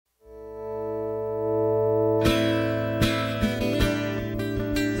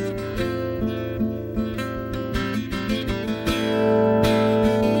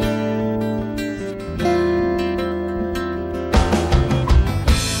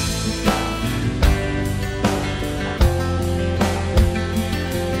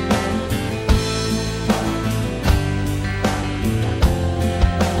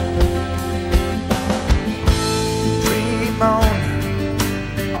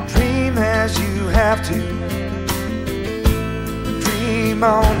have to dream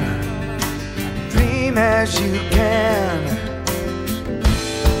on, dream as you can.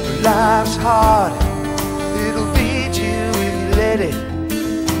 Life's hard, it'll beat you if you let it.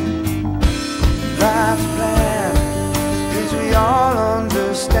 Life's plan, as we all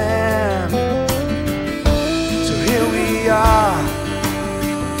understand. So here we are,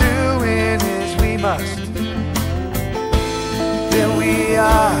 doing as we must. Here we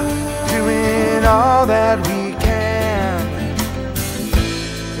are, doing all that we can.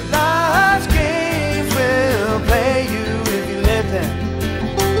 Life's games will play you if you let them.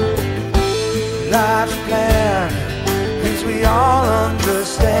 Life's plan, as we all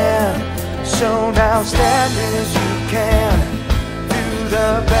understand. So now stand as you can, do the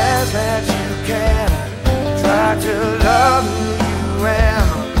best that you can. Try to love who you am,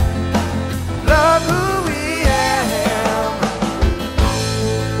 love who we am.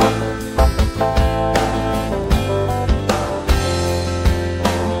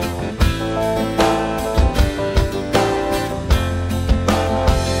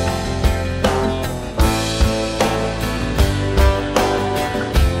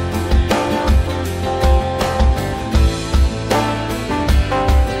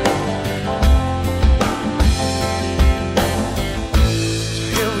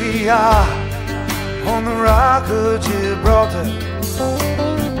 We are on the rock of Gibraltar.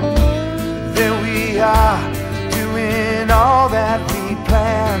 There we are, doing all that we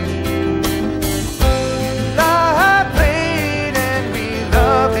planned. Life played and we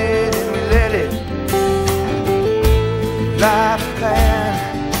loved it and we let it. Life's plan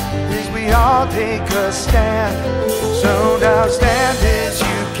is we all take a stand. So now stand as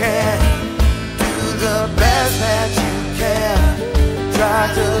you can, do the best that you can. Try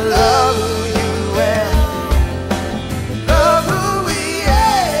to love who you am, love who we am.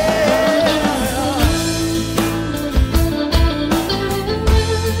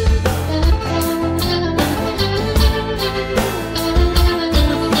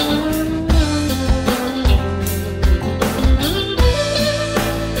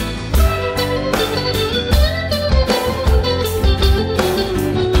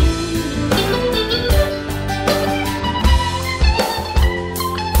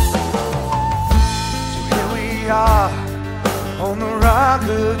 On the rock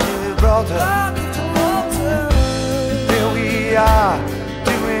of Gibraltar. There we are,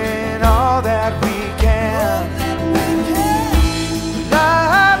 doing all that we can.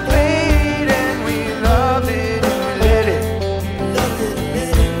 Life played and we loved it and we let it.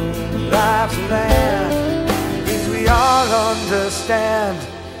 Life's plan is we all understand.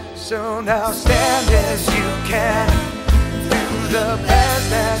 So now stand as you can, do the best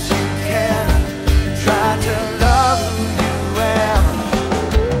that you can.